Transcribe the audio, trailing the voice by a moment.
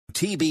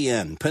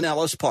WTBN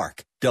Pinellas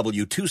Park,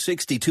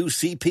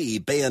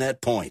 W262CP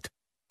Bayonet Point.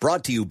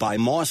 Brought to you by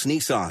Moss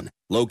Nissan.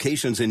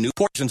 Locations in new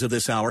portions of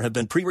this hour have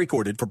been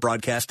pre-recorded for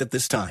broadcast at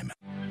this time.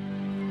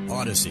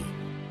 Odyssey.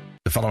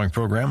 The following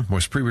program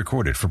was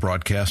pre-recorded for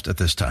broadcast at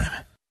this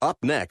time. Up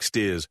next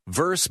is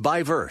Verse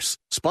by Verse,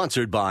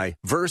 sponsored by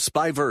Verse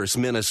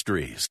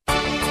Ministries.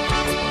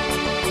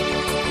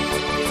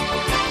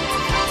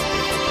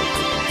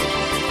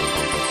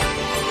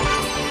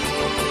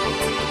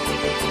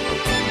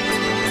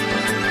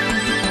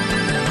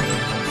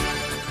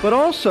 But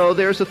also,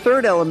 there's a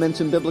third element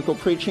in biblical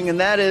preaching,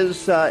 and that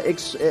is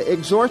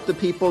exhort the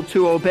people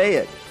to obey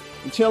it.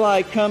 Until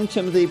I come,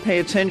 Timothy, pay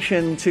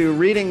attention to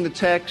reading the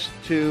text,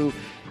 to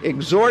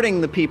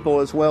exhorting the people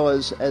as well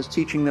as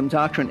teaching them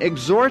doctrine.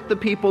 Exhort the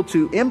people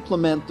to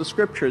implement the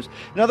Scriptures.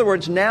 In other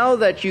words, now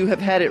that you have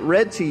had it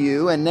read to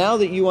you, and now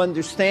that you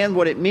understand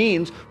what it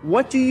means,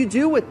 what do you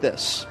do with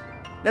this?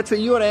 That's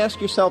what you ought to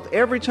ask yourself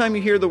every time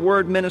you hear the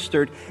Word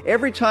ministered,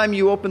 every time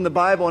you open the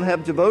Bible and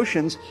have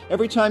devotions,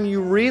 every time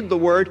you read the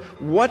Word,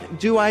 what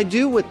do I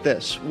do with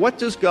this? What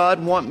does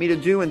God want me to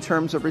do in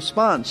terms of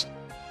response?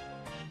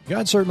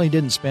 God certainly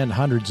didn't spend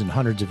hundreds and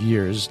hundreds of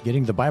years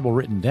getting the Bible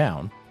written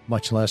down,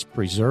 much less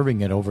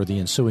preserving it over the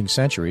ensuing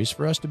centuries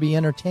for us to be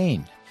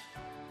entertained.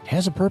 It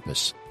has a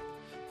purpose.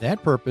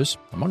 That purpose,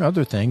 among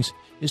other things,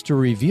 is to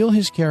reveal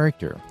His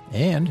character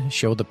and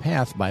show the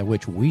path by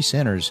which we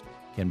sinners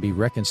can be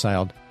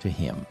reconciled to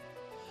Him.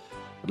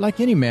 But like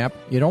any map,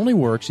 it only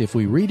works if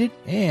we read it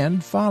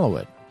and follow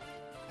it.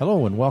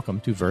 Hello and welcome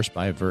to Verse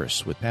by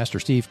Verse with Pastor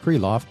Steve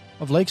Kreloff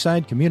of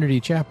Lakeside Community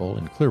Chapel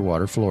in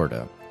Clearwater,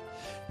 Florida.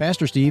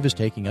 Pastor Steve is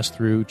taking us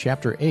through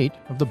chapter 8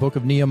 of the book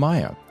of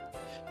Nehemiah.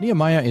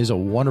 Nehemiah is a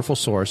wonderful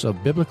source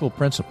of biblical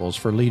principles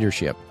for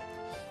leadership.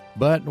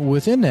 But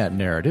within that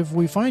narrative,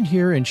 we find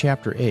here in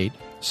chapter 8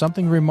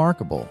 something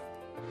remarkable.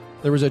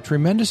 There was a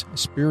tremendous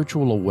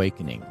spiritual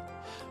awakening.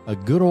 A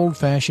good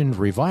old-fashioned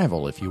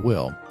revival, if you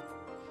will.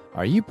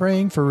 Are you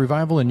praying for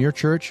revival in your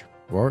church,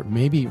 or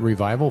maybe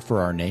revival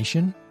for our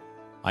nation?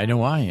 I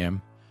know I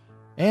am.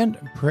 And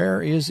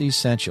prayer is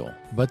essential,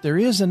 but there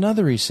is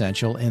another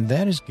essential, and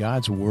that is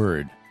God's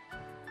Word.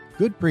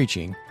 Good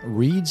preaching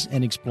reads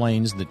and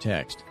explains the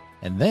text,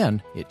 and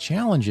then it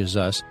challenges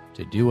us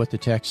to do what the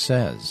text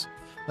says.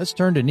 Let's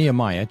turn to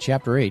Nehemiah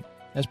chapter 8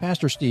 as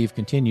Pastor Steve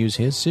continues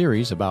his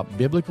series about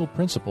biblical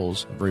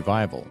principles of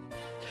revival.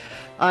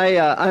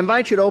 I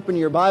invite you to open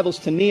your Bibles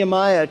to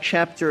Nehemiah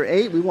chapter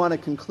 8. We want to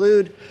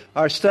conclude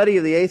our study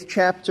of the 8th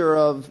chapter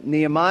of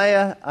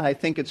Nehemiah. I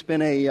think it's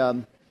been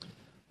a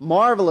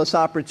marvelous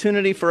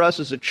opportunity for us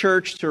as a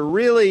church to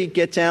really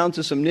get down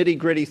to some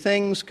nitty-gritty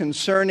things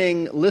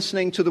concerning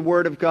listening to the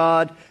Word of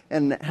God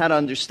and how to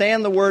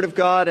understand the Word of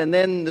God, and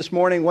then this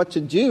morning what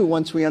to do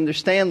once we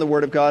understand the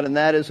Word of God, and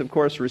that is, of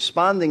course,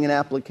 responding in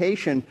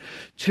application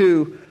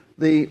to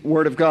the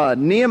Word of God.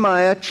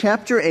 Nehemiah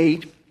chapter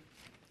 8.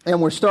 And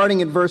we're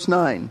starting at verse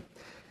 9.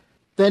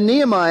 Then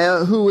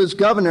Nehemiah, who was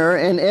governor,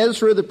 and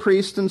Ezra the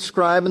priest and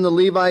scribe, and the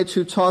Levites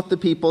who taught the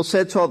people,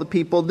 said to all the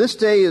people, "This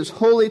day is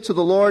holy to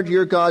the Lord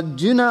your God.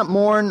 Do not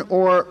mourn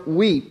or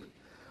weep."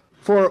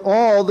 For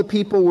all the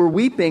people were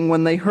weeping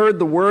when they heard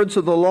the words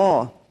of the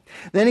law.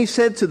 Then he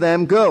said to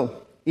them, "Go,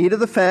 eat of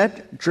the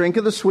fat, drink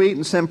of the sweet,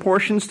 and send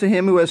portions to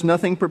him who has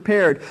nothing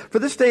prepared. For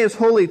this day is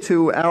holy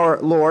to our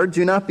Lord.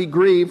 Do not be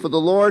grieved, for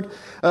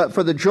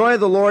the joy of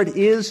the Lord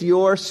is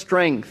your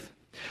strength."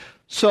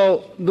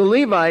 So the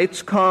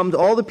Levites calmed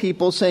all the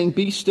people, saying,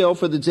 "Be still,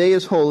 for the day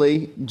is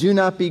holy. Do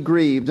not be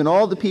grieved." And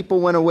all the people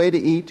went away to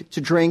eat, to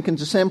drink, and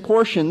to send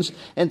portions,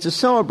 and to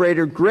celebrate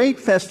a great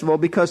festival,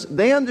 because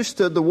they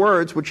understood the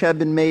words which had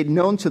been made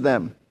known to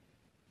them.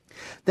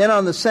 Then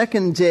on the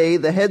second day,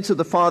 the heads of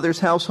the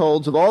fathers'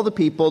 households of all the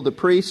people, the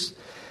priests,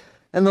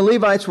 and the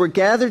Levites were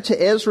gathered to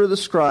Ezra the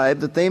scribe,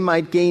 that they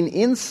might gain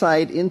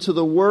insight into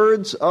the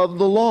words of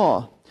the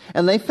law.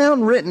 And they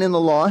found written in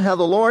the law how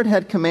the Lord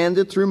had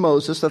commanded through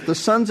Moses that the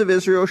sons of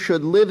Israel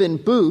should live in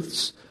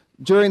booths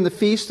during the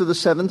feast of the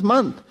 7th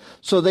month.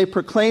 So they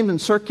proclaimed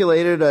and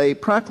circulated a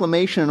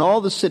proclamation in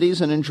all the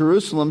cities and in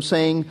Jerusalem,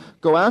 saying,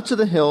 "Go out to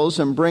the hills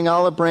and bring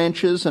olive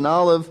branches and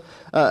branches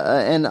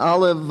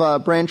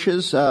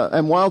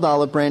and wild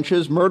olive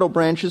branches, myrtle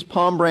branches,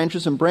 palm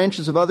branches, and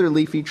branches of other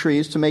leafy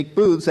trees to make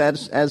booths,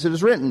 as it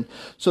is written."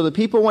 So the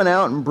people went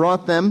out and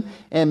brought them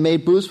and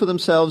made booths for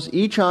themselves,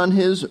 each on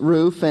his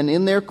roof, and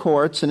in their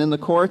courts, and in the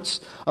courts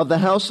of the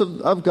house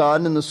of God,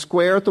 and in the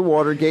square at the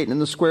water gate, and in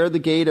the square of the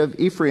gate of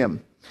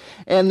Ephraim.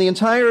 And the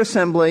entire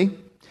assembly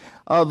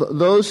of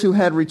those who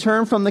had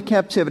returned from the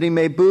captivity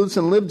made booths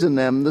and lived in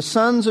them. The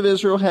sons of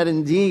Israel had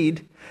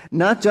indeed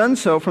not done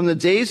so from the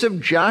days of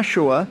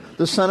Joshua,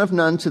 the son of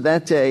Nun, to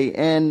that day,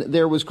 and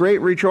there was great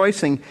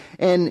rejoicing.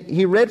 And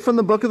he read from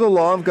the book of the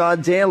law of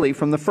God daily,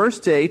 from the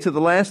first day to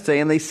the last day,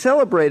 and they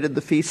celebrated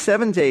the feast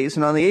 7 days,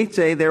 and on the 8th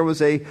day there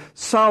was a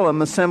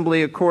solemn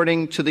assembly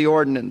according to the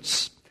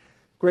ordinance.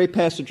 Great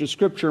passage of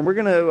Scripture, and we're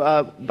going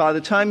to, by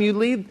the time you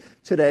leave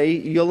today,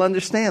 you'll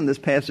understand this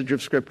passage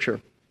of Scripture.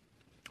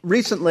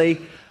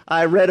 Recently,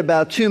 I read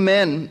about two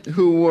men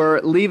who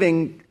were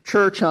leaving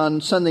church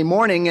on Sunday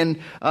morning, and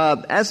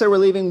as they were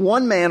leaving,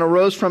 one man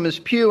arose from his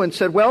pew and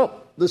said,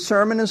 "Well, the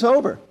sermon is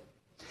over."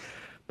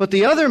 But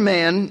the other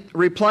man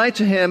replied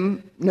to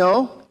him,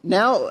 "No,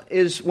 now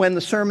is when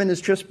the sermon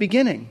is just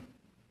beginning."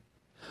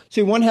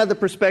 See, one had the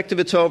perspective,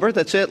 it's over,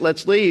 that's it,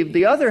 let's leave.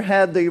 The other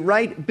had the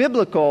right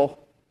biblical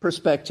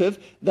perspective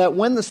that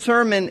when the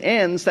sermon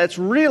ends, that's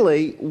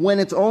really when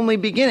it's only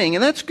beginning.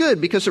 And that's good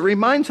because it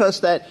reminds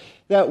us that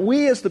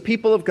we as the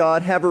people of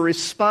God have a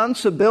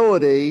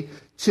responsibility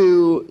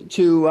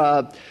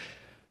to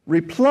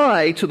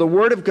reply to the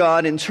Word of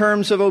God in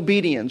terms of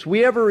obedience. We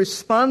have a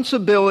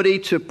responsibility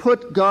to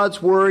put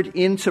God's Word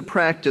into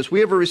practice. We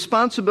have a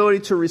responsibility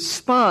to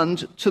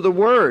respond to the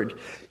Word.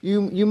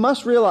 You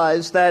must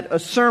realize that a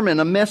sermon,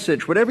 a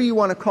message, whatever you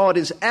want to call it,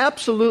 is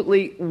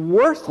absolutely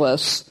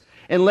worthless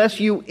unless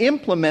you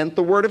implement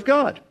the Word of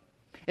God.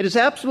 It is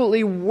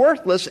absolutely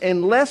worthless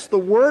unless the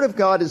Word of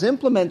God is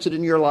implemented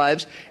in your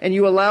lives and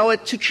you allow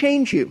it to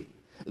change you.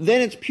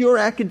 Then it's pure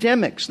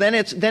academics. Then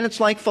it's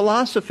like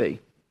philosophy.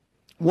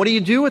 What do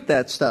you do with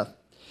that stuff?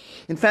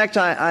 In fact,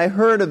 I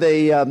heard of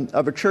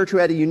a church who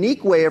had a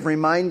unique way of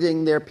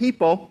reminding their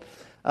people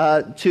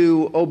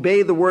to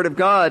obey the Word of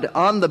God.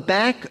 On the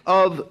back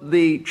of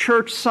the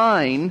church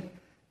sign,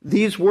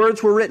 these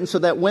words were written so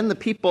that when the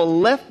people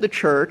left the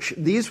church,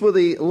 these were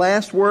the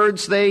last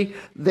words they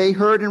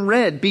heard and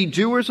read. Be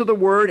doers of the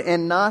Word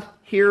and not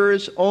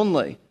hearers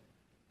only.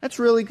 That's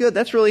really good.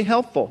 That's really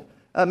helpful.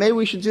 Maybe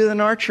we should do that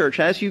in our church.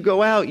 As you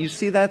go out, you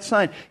see that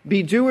sign.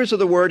 Be doers of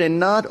the Word and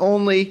not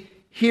only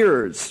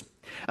hearers.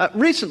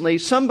 Recently,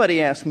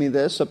 somebody asked me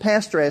this, a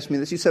pastor asked me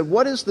this. He said,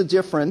 what is the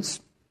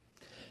difference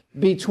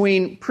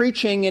between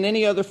preaching and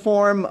any other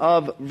form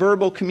of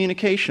verbal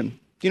communication?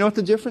 Do you know what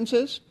the difference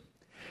is?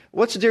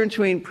 What's the difference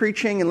between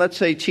preaching and, let's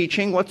say,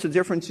 teaching? What's the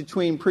difference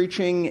between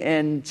preaching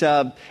and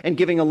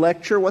giving a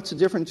lecture? What's the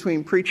difference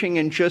between preaching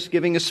and just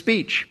giving a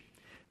speech?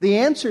 The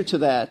answer to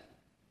that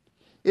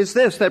is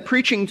this, that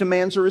preaching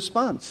demands a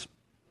response.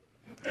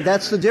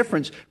 That's the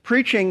difference.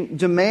 Preaching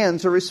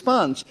demands a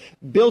response.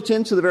 Built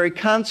into the very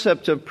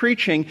concept of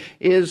preaching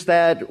is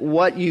that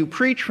what you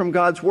preach from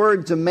God's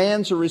Word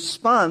demands a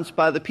response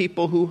by the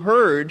people who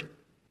heard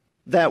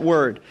that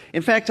Word.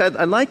 In fact,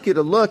 I'd like you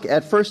to look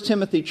at 1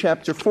 Timothy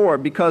chapter 4,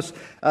 because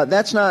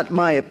that's not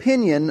my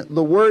opinion.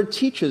 The Word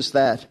teaches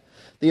that.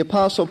 The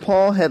Apostle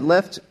Paul had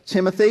left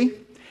Timothy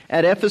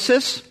at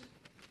Ephesus,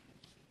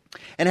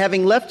 and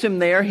having left him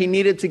there, he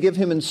needed to give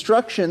him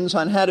instructions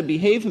on how to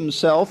behave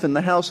himself in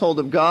the household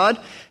of God,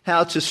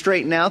 how to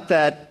straighten out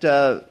that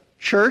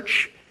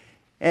church,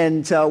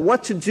 and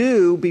what to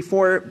do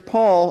before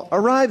Paul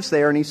arrives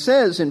there. And he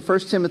says in 1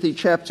 Timothy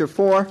chapter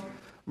 4,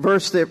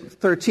 verse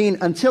 13,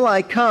 until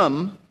I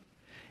come,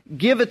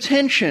 give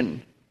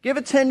attention,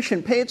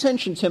 pay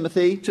attention,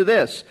 Timothy, to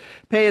this.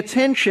 Pay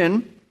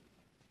attention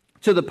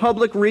to the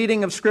public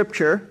reading of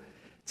Scripture,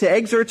 to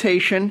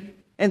exhortation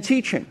and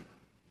teaching.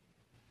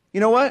 You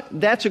know what?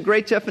 That's a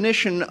great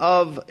definition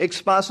of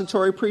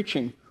expository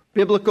preaching,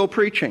 biblical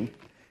preaching.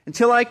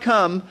 Until I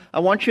come, I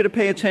want you to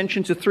pay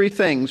attention to three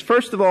things.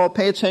 First of all,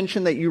 pay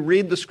attention that you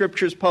read the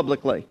Scriptures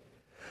publicly.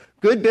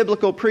 Good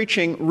biblical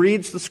preaching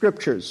reads the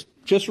Scriptures.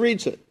 Just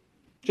reads it.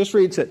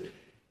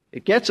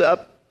 It gets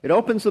up, it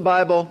opens the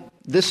Bible.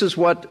 This is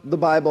what the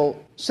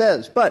Bible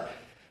says. But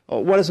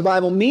what does the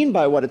Bible mean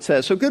by what it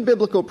says? So good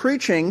biblical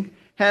preaching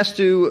has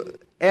to,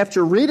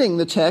 after reading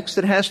the text,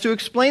 it has to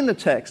explain the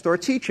text or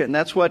teach it. And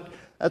that's what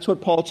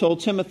Paul told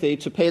Timothy,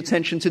 to pay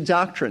attention to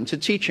doctrine, to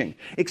teaching.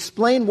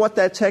 Explain what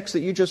that text that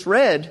you just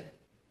read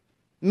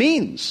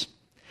means.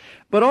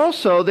 But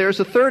also, there's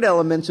a third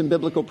element in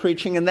biblical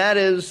preaching, and that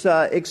is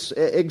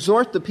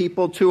exhort the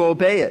people to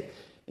obey it.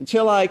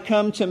 Until I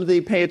come,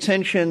 Timothy, pay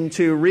attention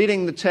to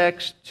reading the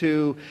text,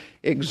 to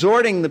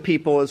exhorting the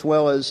people as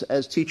well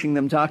as teaching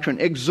them doctrine.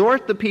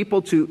 Exhort the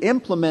people to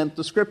implement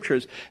the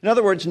Scriptures. In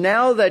other words,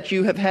 now that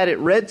you have had it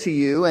read to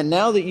you and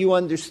now that you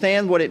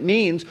understand what it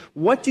means,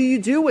 what do you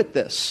do with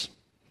this?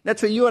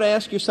 That's what you ought to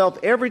ask yourself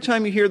every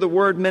time you hear the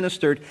Word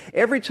ministered,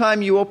 every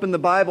time you open the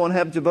Bible and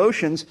have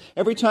devotions,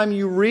 every time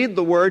you read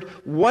the Word,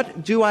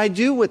 what do I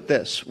do with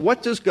this?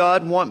 What does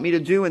God want me to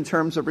do in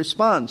terms of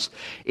response?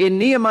 In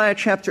Nehemiah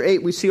chapter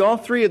 8, we see all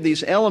three of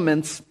these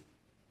elements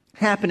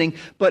happening,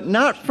 but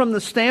not from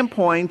the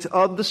standpoint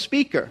of the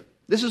speaker.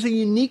 This is a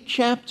unique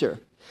chapter.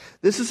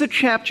 This is a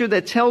chapter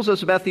that tells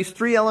us about these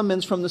three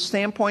elements from the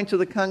standpoint of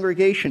the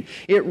congregation.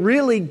 It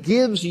really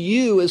gives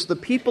you, as the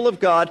people of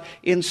God,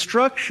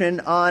 instruction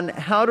on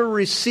how to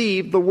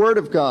receive the Word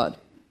of God.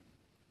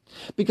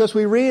 Because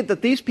we read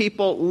that these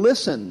people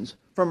listened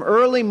from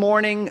early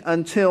morning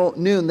until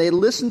noon. They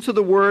listened to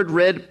the Word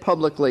read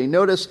publicly.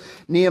 Notice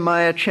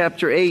Nehemiah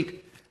chapter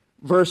 8,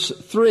 verse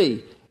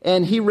 3.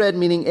 And he read,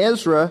 meaning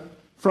Ezra,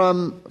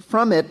 from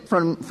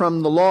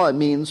the law, it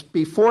means,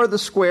 before the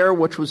square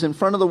which was in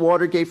front of the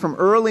water gate from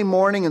early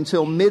morning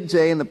until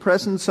midday in the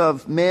presence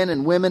of men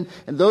and women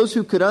and those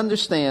who could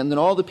understand, and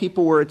all the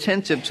people were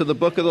attentive to the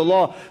book of the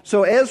law.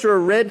 So Ezra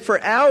read for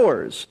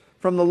hours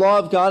from the law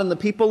of God, and the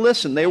people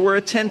listened. They were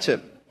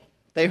attentive.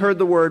 They heard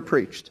the word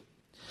preached.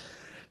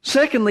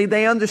 Secondly,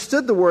 they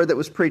understood the word that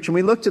was preached. And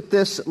we looked at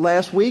this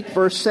last week.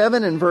 Verse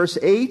 7 and verse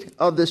 8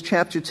 of this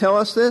chapter tell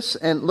us this.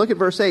 And look at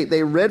verse 8.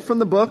 They read from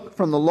the book,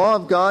 from the law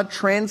of God,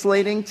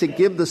 translating to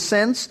give the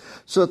sense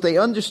so that they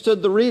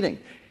understood the reading.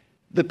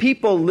 The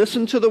people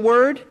listened to the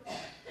word,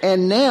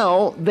 and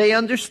now they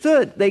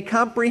understood. They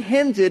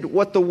comprehended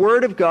what the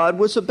word of God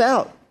was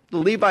about. The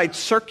Levites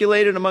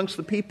circulated amongst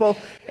the people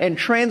and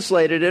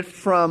translated it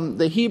from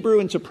the Hebrew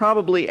into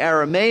probably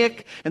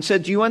Aramaic and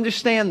said, "Do you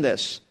understand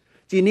this?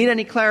 Do you need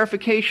any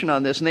clarification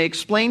on this?" And they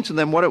explained to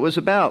them what it was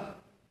about.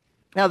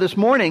 Now this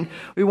morning,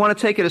 we want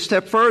to take it a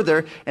step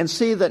further and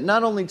see that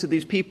not only did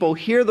these people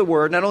hear the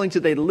word, not only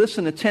did they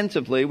listen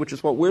attentively, which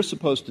is what we're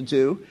supposed to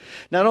do,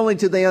 not only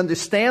did they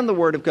understand the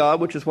word of God,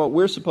 which is what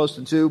we're supposed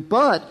to do,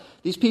 but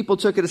these people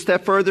took it a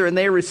step further and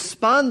they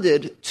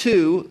responded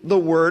to the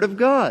word of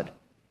God.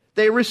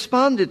 They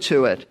responded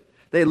to it.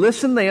 They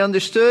listened, they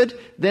understood,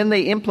 then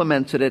they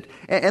implemented it.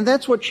 And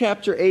that's what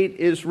chapter 8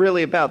 is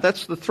really about.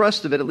 That's the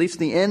thrust of it, at least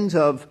the end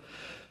of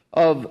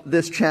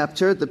this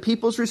chapter, the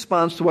people's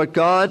response to what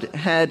God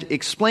had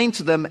explained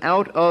to them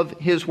out of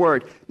His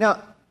Word.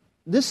 Now,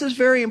 this is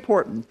very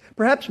important,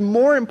 perhaps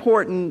more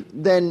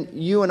important than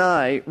you and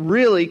I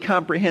really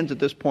comprehend at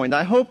this point.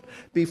 I hope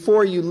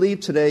before you leave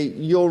today,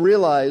 you'll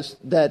realize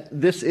that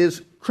this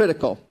is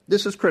critical.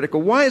 This is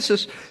critical. Why is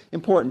this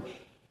important?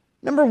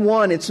 Number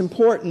one, it's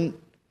important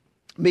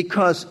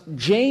because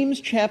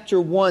James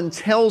chapter 1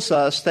 tells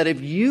us that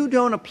if you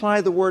don't apply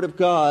the Word of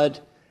God,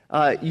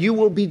 you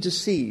will be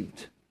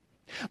deceived.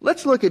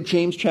 Let's look at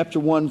James chapter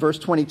 1, verse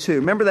 22.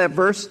 Remember that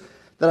verse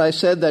that I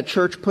said that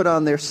church put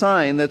on their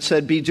sign that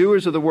said, "Be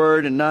doers of the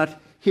Word and not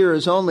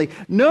hearers only."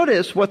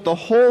 Notice what the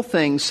whole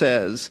thing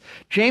says.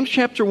 James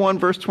chapter 1,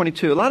 verse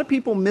 22. A lot of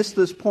people miss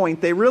this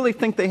point. They really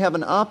think they have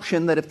an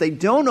option that if they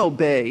don't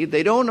obey,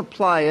 they don't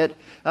apply it,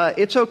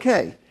 it's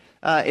okay.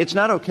 It's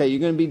not okay. You're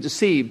going to be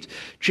deceived.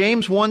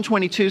 James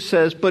 1:22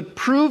 says, "But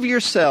prove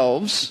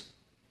yourselves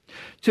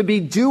to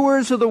be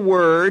doers of the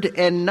word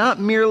and not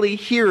merely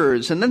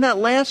hearers." And then that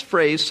last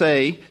phrase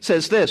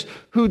says this,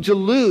 "who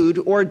delude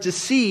or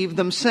deceive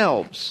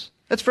themselves."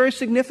 That's very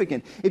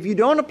significant. If you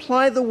don't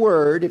apply the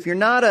word, if you're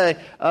not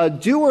a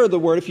doer of the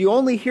word, if you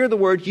only hear the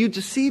word, you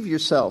deceive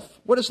yourself.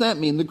 What does that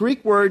mean? The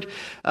Greek word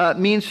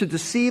means to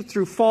deceive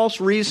through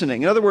false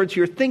reasoning. In other words,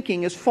 your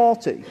thinking is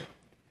faulty.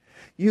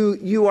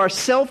 You are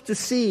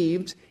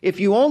self-deceived if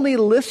you only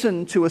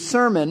listen to a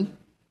sermon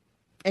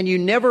and you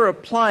never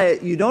apply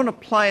it, you don't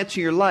apply it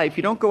to your life,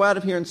 you don't go out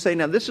of here and say,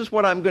 "Now this is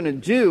what I'm going to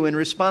do in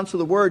response to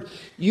the word,"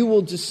 you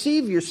will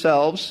deceive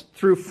yourselves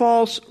through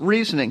false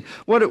reasoning.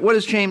 What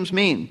does James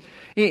mean?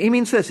 He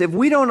means this: if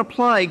we don't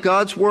apply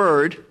God's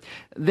word,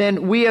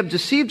 then we have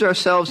deceived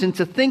ourselves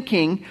into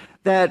thinking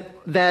that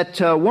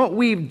what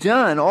we've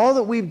done, all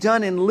that we've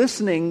done in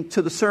listening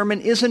to the sermon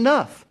is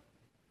enough.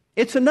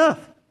 It's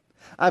enough.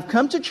 I've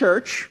come to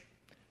church,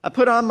 I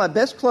put on my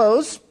best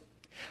clothes,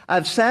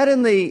 I've sat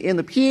in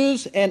the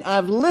pews, and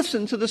I've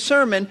listened to the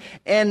sermon,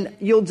 and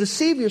you'll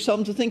deceive yourself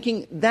into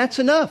thinking that's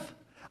enough.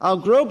 I'll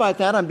grow by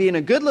that. I'm being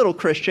a good little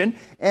Christian,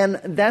 and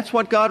that's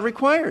what God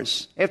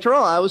requires. After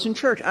all, I was in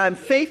church. I'm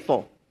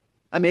faithful.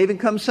 I may even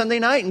come Sunday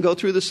night and go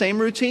through the same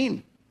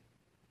routine.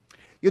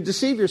 You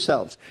deceive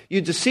yourselves. You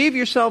deceive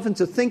yourself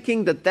into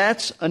thinking that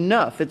that's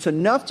enough. It's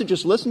enough to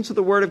just listen to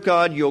the Word of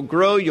God. You'll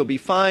grow. You'll be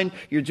fine.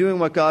 You're doing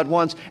what God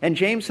wants. And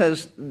James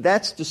says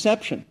that's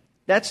deception.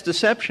 That's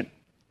deception.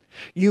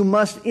 You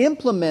must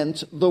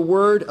implement the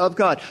Word of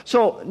God.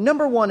 So,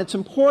 number one, it's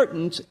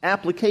important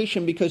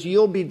application because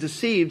you'll be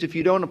deceived if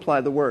you don't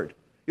apply the Word.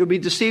 You'll be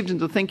deceived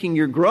into thinking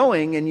you're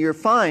growing and you're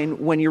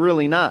fine when you're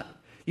really not.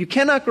 You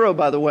cannot grow,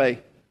 by the way,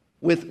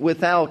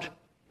 without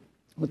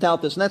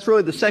this. And that's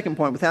really the second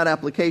point, without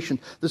application.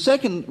 The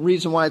second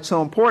reason why it's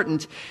so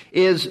important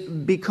is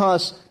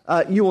because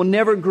you will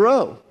never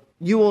grow.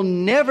 You will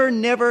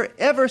never,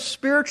 ever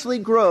spiritually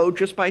grow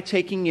just by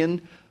taking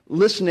in,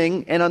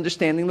 listening, and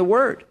understanding the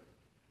Word.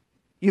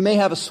 You may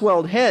have a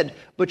swelled head,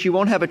 but you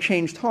won't have a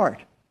changed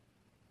heart.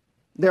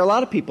 There are a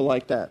lot of people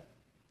like that.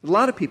 A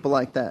lot of people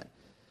like that.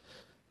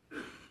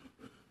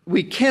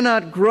 We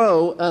cannot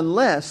grow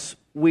unless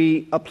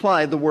we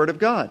apply the Word of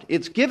God.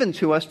 It's given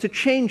to us to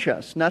change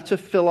us, not to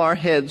fill our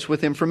heads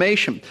with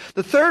information.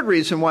 The third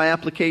reason why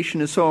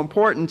application is so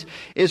important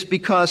is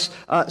because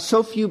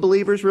so few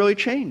believers really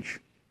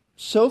change.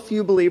 So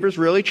few believers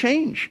really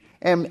change.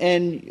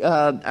 And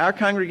our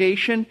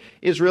congregation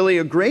is really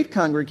a great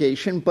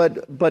congregation,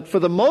 but for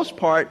the most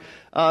part,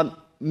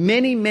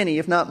 many,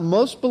 if not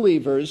most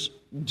believers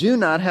do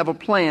not have a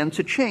plan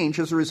to change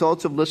as a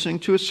result of listening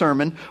to a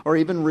sermon or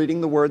even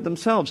reading the Word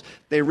themselves.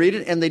 They read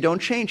it and they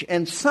don't change.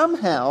 And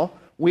somehow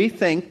we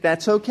think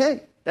that's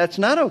okay. That's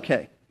not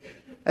okay.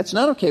 That's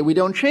not okay. We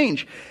don't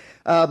change.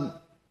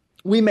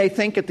 We may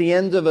think at the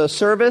end of a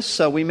service,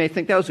 we may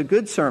think that was a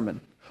good sermon.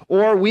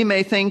 Or we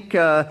may think,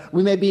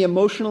 we may be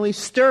emotionally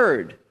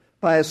stirred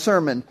by a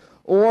sermon.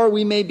 Or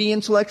we may be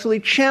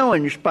intellectually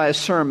challenged by a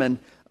sermon.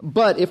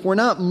 But if we're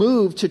not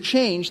moved to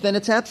change, then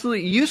it's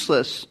absolutely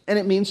useless, and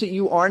it means that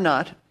you are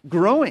not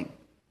growing.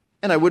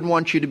 And I wouldn't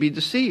want you to be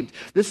deceived.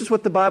 This is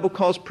what the Bible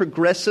calls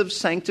progressive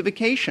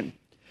sanctification.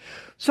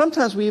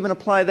 Sometimes we even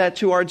apply that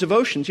to our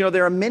devotions. You know,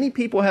 there are many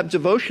people who have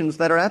devotions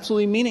that are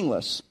absolutely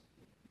meaningless.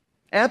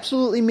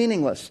 Absolutely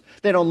meaningless.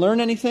 They don't learn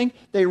anything.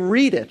 They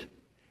read it,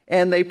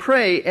 and they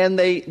pray, and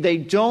they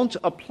don't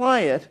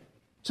apply it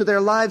to their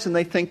lives, and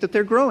they think that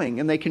they're growing.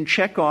 And they can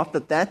check off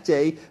that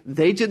day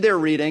they did their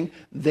reading,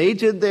 they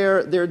did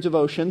their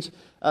devotions.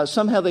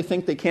 Somehow they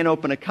think they can't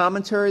open a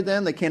commentary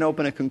then, they can't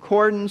open a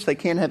concordance, they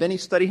can't have any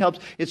study helps.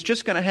 It's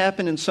just going to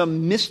happen in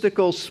some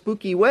mystical,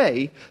 spooky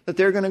way that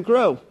they're going to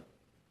grow.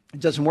 It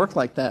doesn't work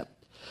like that.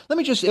 Let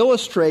me just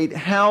illustrate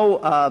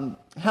how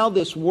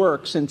this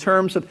works in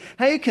terms of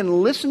how you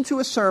can listen to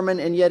a sermon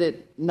and yet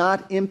it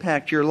not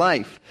impact your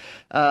life.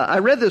 I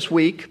read this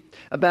week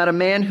about a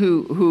man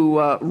who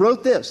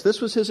wrote this.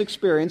 This was his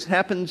experience. It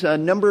happened a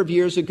number of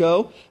years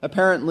ago.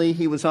 Apparently,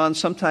 he was on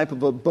some type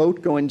of a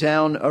boat going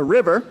down a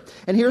river.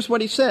 And here's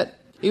what he said.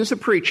 He was a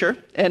preacher.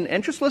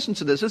 And just listen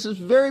to this. This is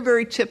very,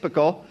 very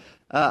typical.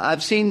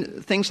 I've seen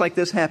things like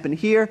this happen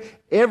here.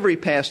 Every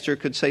pastor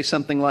could say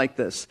something like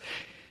this.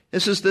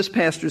 This is this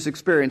pastor's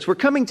experience. We're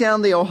coming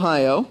down the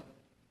Ohio.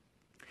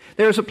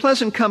 There's a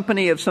pleasant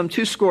company of some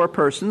 200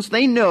 persons.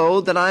 They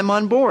know that I'm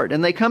on board,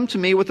 and they come to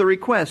me with a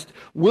request.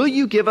 Will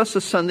you give us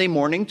a Sunday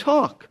morning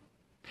talk?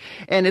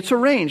 And it's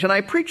arranged. And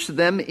I preach to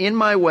them in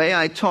my way.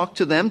 I talk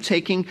to them,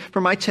 taking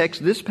for my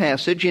text this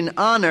passage, in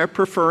honor,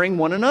 preferring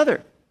one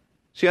another.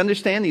 So you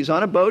understand, he's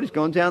on a boat, he's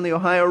going down the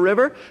Ohio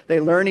River. They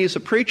learn he's a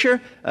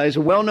preacher, he's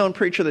a well-known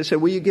preacher. They say,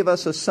 will you give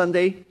us a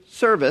Sunday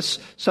service,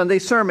 Sunday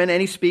sermon?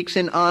 And he speaks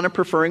in honor,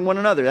 preferring one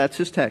another. That's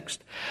his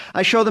text.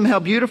 I show them how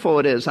beautiful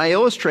it is. I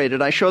illustrate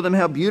it. I show them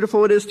how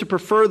beautiful it is to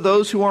prefer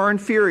those who are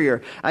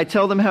inferior. I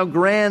tell them how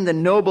grand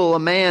and noble a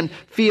man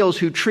feels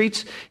who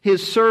treats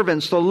his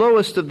servants, the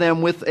lowest of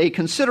them, with a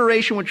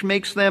consideration which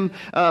makes them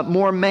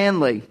more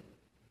manly.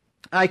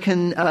 I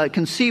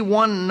can see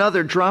one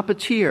another drop a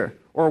tear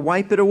or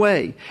wipe it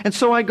away. And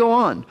so I go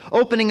on,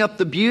 opening up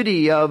the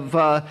beauty of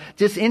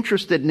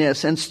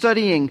disinterestedness and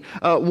studying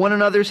one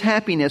another's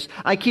happiness.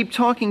 I keep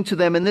talking to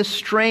them in this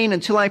strain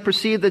until I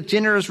perceive that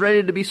dinner is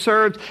ready to be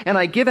served, and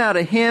I give out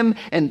a hymn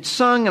and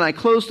sung, and I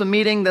close the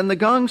meeting. Then the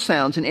gong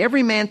sounds, and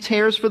every man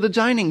tears for the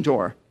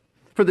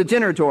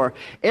dinner door.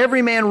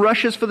 Every man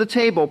rushes for the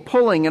table,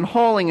 pulling and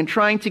hauling and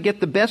trying to get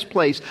the best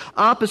place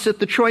opposite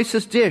the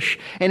choicest dish.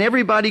 And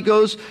everybody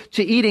goes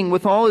to eating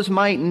with all his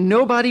might, and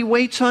nobody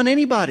waits on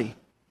anybody.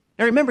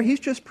 Now remember, he's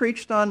just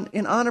preached on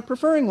in honor,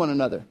 preferring one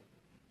another.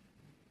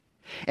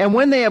 And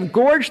when they have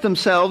gorged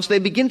themselves, they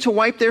begin to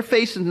wipe their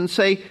faces and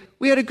say,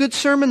 we had a good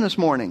sermon this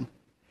morning.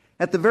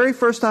 At the very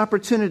first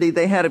opportunity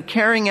they had of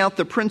carrying out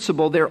the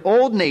principle, their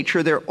old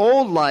nature, their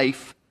old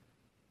life,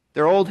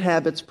 their old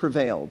habits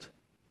prevailed.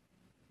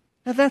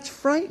 Now that's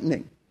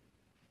frightening.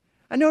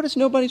 I notice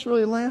nobody's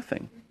really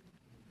laughing.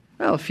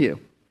 Well, a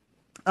few.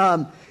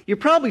 You're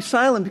probably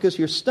silent because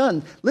you're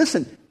stunned.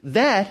 Listen,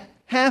 that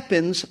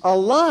happens a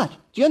lot.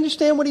 Do you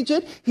understand what he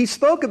did? He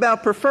spoke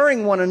about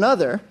preferring one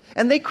another,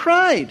 and they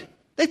cried.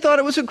 They thought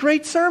it was a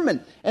great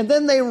sermon. And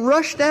then they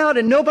rushed out,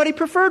 and nobody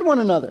preferred one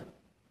another.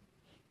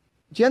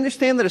 Do you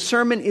understand that a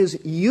sermon is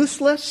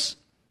useless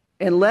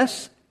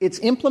unless it's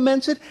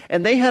implemented?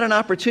 And they had an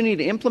opportunity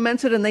to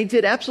implement it, and they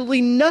did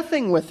absolutely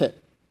nothing with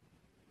it.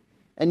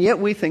 And yet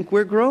we think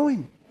we're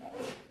growing.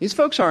 These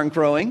folks aren't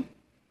growing.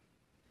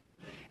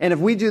 And if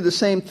we do the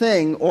same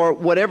thing, or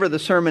whatever the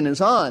sermon is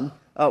on,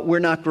 we're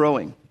not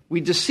growing. We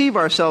deceive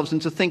ourselves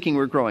into thinking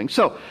we're growing.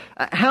 So,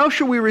 how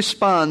should we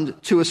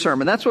respond to a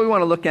sermon? That's what we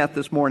want to look at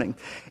this morning.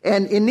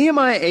 And in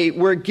Nehemiah 8,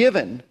 we're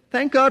given,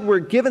 thank God we're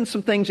given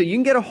some things that you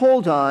can get a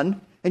hold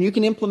on and you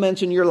can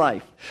implement in your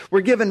life.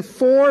 We're given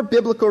 4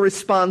 biblical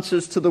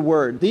responses to the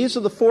Word. These are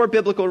the 4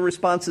 biblical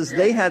responses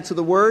they had to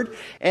the Word,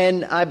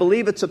 and I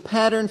believe it's a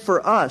pattern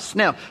for us.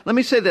 Now, let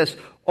me say this.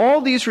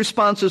 All these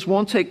responses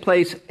won't take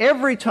place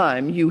every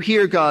time you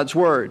hear God's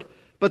Word,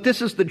 but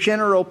this is the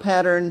general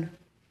pattern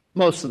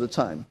most of the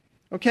time.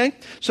 Okay?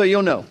 So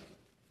you'll know.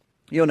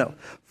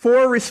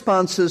 4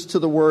 responses to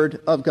the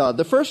Word of God.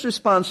 The first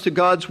response to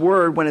God's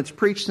Word when it's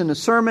preached in a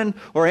sermon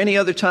or any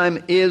other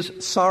time is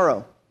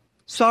sorrow.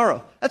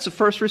 Sorrow. That's the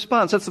first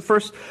response. That's the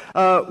first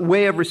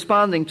way of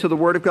responding to the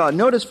Word of God.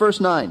 Notice verse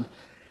 9.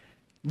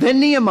 Then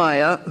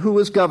Nehemiah, who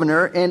was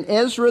governor, and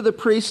Ezra the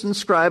priest and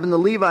scribe, and the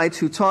Levites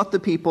who taught the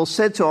people,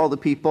 said to all the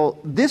people,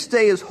 this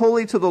day is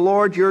holy to the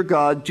Lord your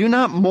God. Do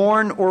not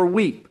mourn or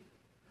weep.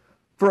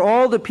 For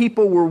all the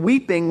people were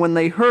weeping when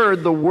they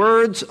heard the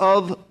words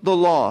of the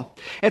law.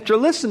 After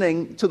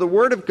listening to the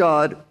Word of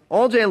God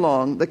all day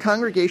long, the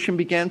congregation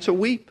began to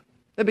weep.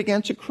 They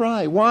began to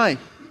cry. Why?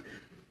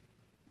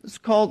 It's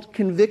called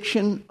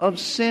conviction of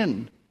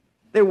sin.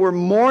 They were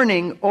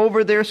mourning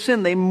over their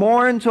sin. They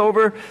mourned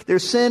over their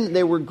sin.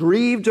 They were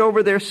grieved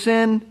over their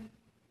sin.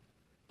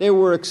 They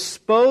were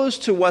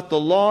exposed to what the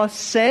law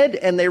said,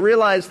 and they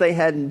realized they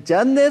hadn't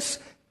done this,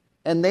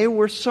 and they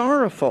were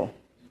sorrowful.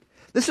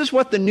 This is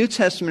what the New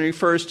Testament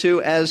refers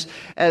to as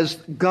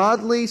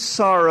godly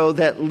sorrow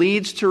that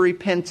leads to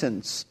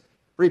repentance.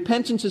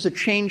 Repentance is a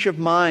change of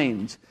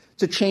mind.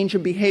 It's a change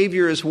of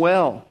behavior as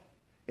well.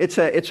 It's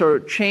a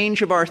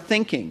change of our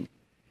thinking.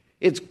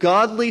 It's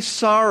godly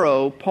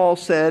sorrow, Paul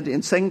said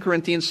in 2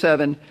 Corinthians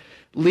 7,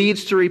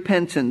 leads to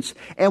repentance.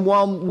 And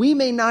while we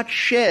may not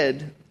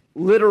shed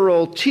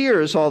literal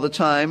tears all the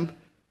time,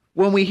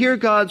 when we hear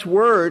God's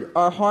word,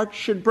 our hearts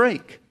should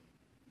break.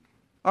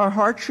 Our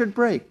hearts should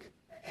break.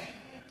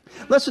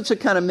 Unless it's a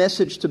kind of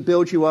message to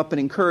build you up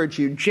and encourage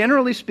you,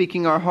 generally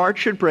speaking, our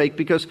hearts should break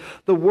because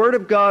the Word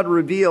of God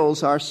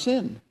reveals our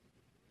sin.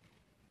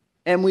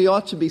 And we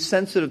ought to be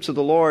sensitive to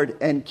the Lord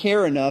and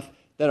care enough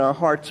that our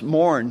hearts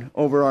mourn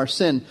over our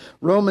sin.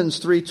 Romans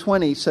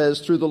 3:20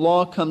 says, through the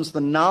law comes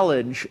the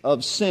knowledge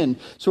of sin.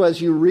 So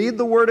as you read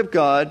the Word of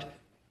God,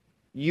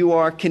 you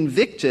are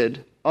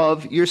convicted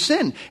of your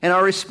sin. And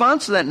our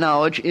response to that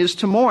knowledge is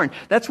to mourn.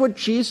 That's what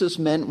Jesus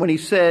meant when he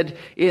said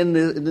in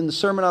the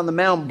Sermon on the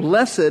Mount,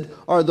 blessed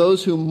are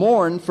those who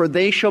mourn, for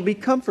they shall be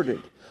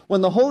comforted. When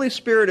the Holy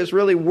Spirit is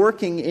really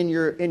working in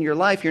your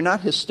life, you're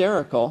not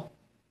hysterical.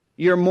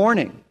 You're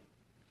mourning.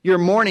 You're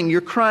mourning.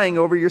 You're crying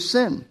over your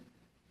sin.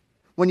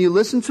 When you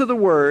listen to the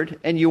Word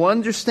and you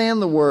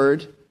understand the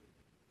Word,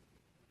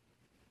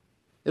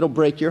 it'll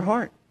break your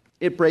heart.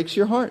 It breaks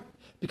your heart.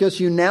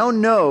 Because you now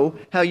know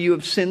how you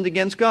have sinned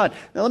against God.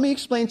 Now let me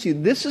explain to you,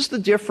 this is the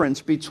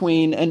difference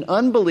between an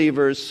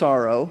unbeliever's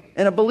sorrow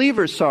and a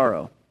believer's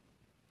sorrow.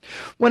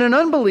 When an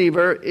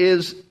unbeliever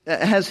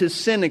has his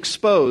sin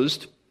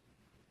exposed,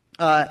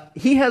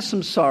 he has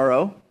some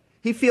sorrow.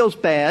 He feels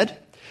bad.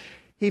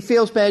 He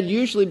feels bad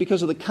usually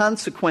because of the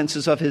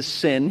consequences of his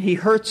sin. He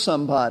hurt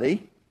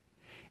somebody.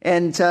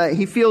 And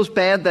he feels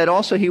bad that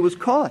also he was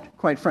caught,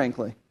 quite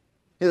frankly.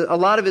 A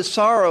lot of his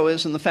sorrow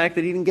is in the fact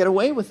that he didn't get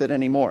away with it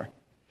anymore.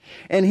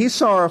 And he's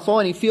sorrowful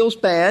and he feels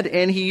bad,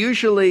 and he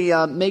usually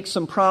makes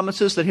some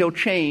promises that he'll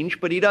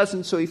change, but he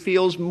doesn't, so he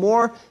feels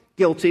more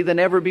guilty than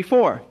ever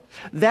before.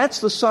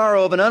 That's the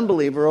sorrow of an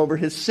unbeliever over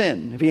his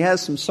sin, if he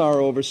has some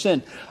sorrow over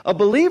sin. A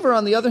believer,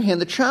 on the other hand,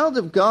 the child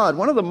of God,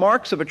 one of the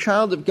marks of a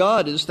child of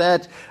God is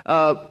that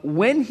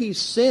when he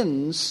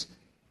sins,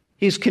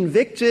 he's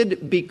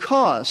convicted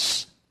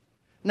because,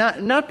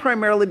 not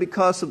primarily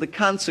because of the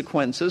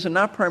consequences, and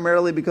not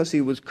primarily because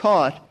he was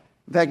caught,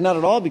 in fact, not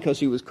at all because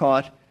he was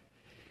caught.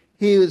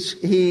 He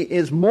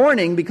is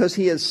mourning because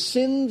he has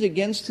sinned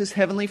against his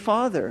heavenly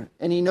Father.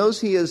 And he knows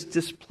he has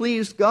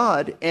displeased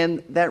God,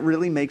 and that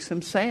really makes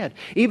him sad.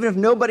 Even if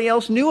nobody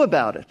else knew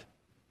about it.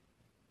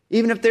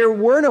 Even if there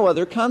were no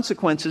other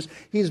consequences,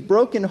 he's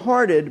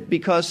brokenhearted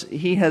because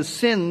he has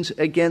sinned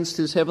against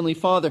his heavenly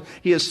Father.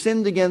 He has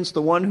sinned against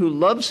the one who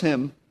loves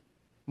him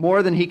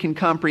more than he can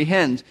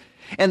comprehend.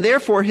 And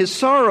therefore his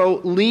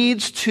sorrow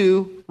leads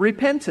to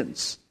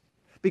repentance.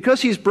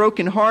 Because he's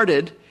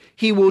brokenhearted,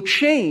 he will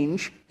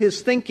change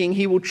his thinking,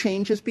 he will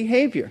change his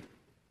behavior.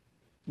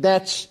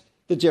 That's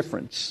the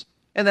difference.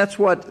 And that's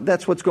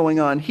what's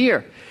going on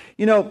here.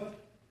 You know,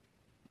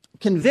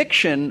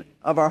 conviction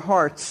of our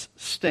hearts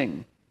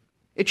sting.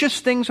 It just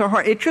stings our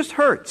heart. It just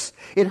hurts.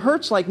 It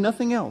hurts like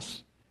nothing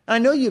else. I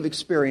know you've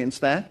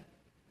experienced that.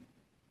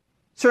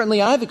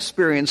 Certainly I've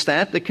experienced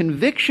that. The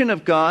conviction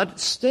of God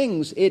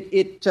stings.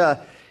 It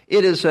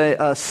is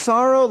a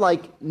sorrow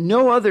like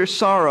no other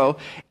sorrow.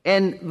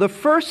 And the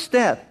first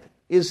step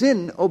is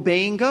in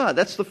obeying God.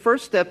 That's the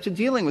first step to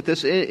dealing with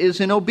this, is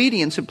in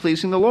obedience and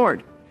pleasing the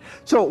Lord.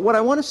 So what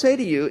I want to say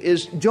to you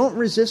is don't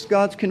resist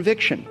God's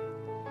conviction.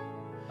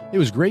 It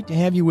was great to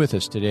have you with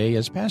us today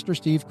as Pastor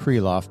Steve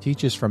Kreloff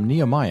teaches from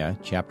Nehemiah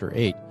chapter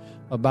 8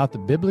 about the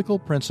biblical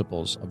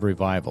principles of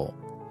revival.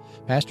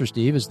 Pastor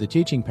Steve is the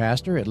teaching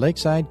pastor at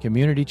Lakeside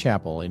Community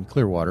Chapel in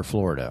Clearwater,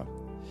 Florida.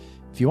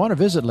 If you want to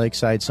visit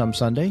Lakeside some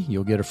Sunday,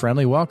 you'll get a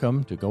friendly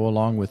welcome to go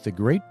along with the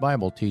great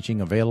Bible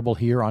teaching available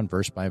here on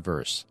Verse by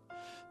Verse.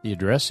 The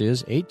address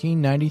is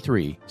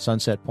 1893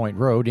 Sunset Point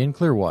Road in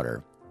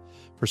Clearwater.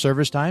 For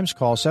service times,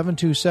 call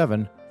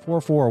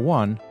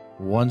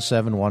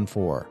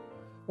 727-441-1714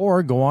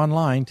 or go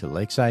online to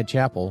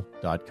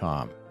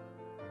lakesidechapel.com.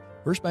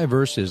 Verse by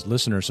Verse is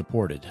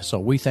listener-supported, so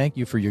we thank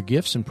you for your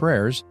gifts and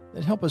prayers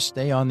that help us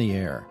stay on the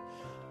air.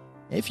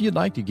 If you'd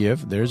like to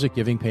give, there's a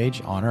giving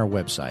page on our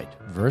website,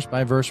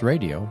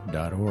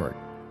 versebyverseradio.org.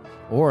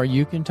 Or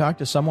you can talk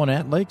to someone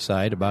at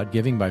Lakeside about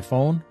giving by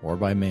phone or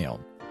by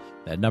mail.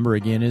 That number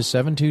again is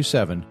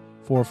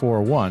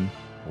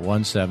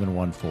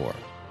 727-441-1714.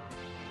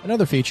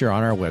 Another feature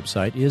on our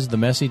website is the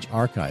Message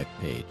Archive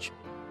page.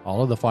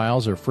 All of the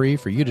files are free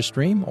for you to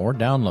stream or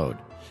download.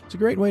 It's a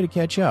great way to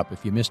catch up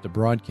if you missed a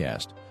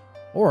broadcast.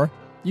 Or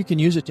you can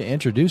use it to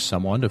introduce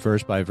someone to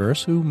Verse by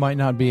Verse who might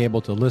not be able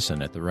to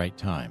listen at the right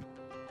time.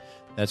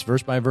 That's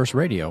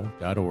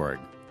versebyverseradio.org.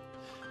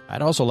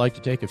 I'd also like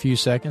to take a few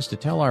seconds to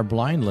tell our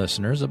blind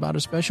listeners about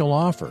a special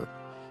offer.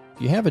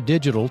 If you have a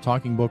digital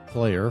talking book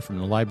player from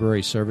the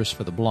Library Service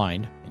for the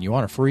Blind and you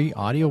want a free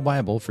audio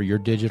Bible for your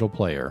digital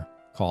player,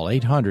 call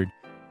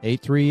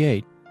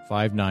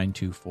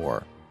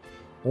 800-838-5924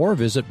 or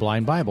visit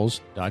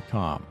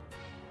blindbibles.com.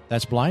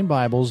 That's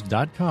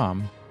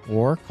blindbibles.com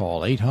or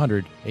call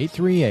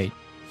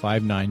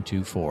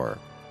 800-838-5924.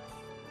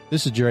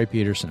 This is Jerry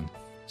Peterson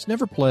It's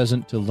never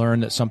pleasant to learn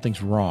that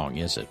something's wrong,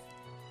 is it?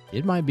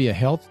 It might be a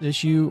health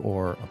issue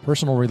or a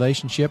personal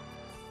relationship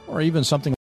or even something